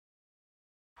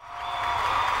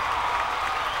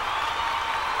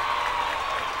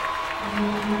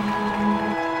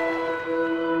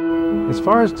As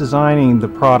far as designing the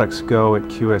products go at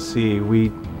QSC, we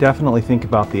definitely think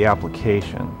about the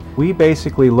application. We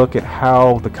basically look at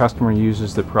how the customer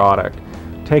uses the product.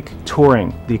 Take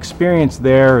touring. The experience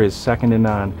there is second to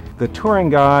none. The touring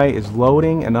guy is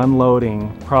loading and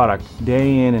unloading product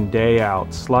day in and day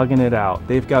out, slugging it out.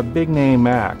 They've got big name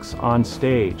acts on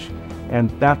stage, and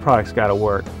that product's got to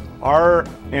work. Our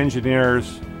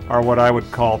engineers are what I would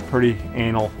call pretty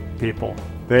anal people.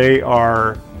 They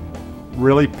are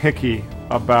really picky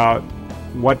about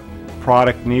what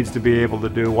product needs to be able to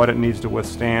do, what it needs to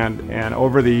withstand, and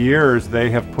over the years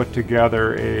they have put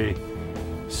together a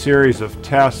series of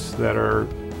tests that are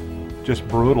just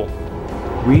brutal.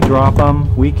 We drop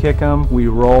them, we kick them, we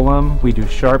roll them, we do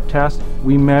sharp tests,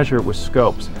 we measure it with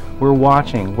scopes. We're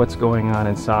watching what's going on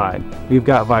inside. We've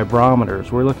got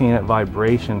vibrometers, we're looking at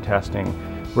vibration testing.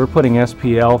 We're putting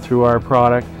SPL through our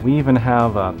product. We even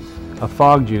have a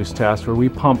fog juice test where we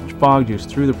pump fog juice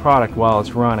through the product while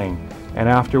it's running, and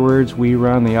afterwards we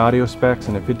run the audio specs,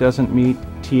 and if it doesn't meet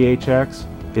THX,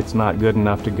 it's not good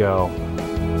enough to go.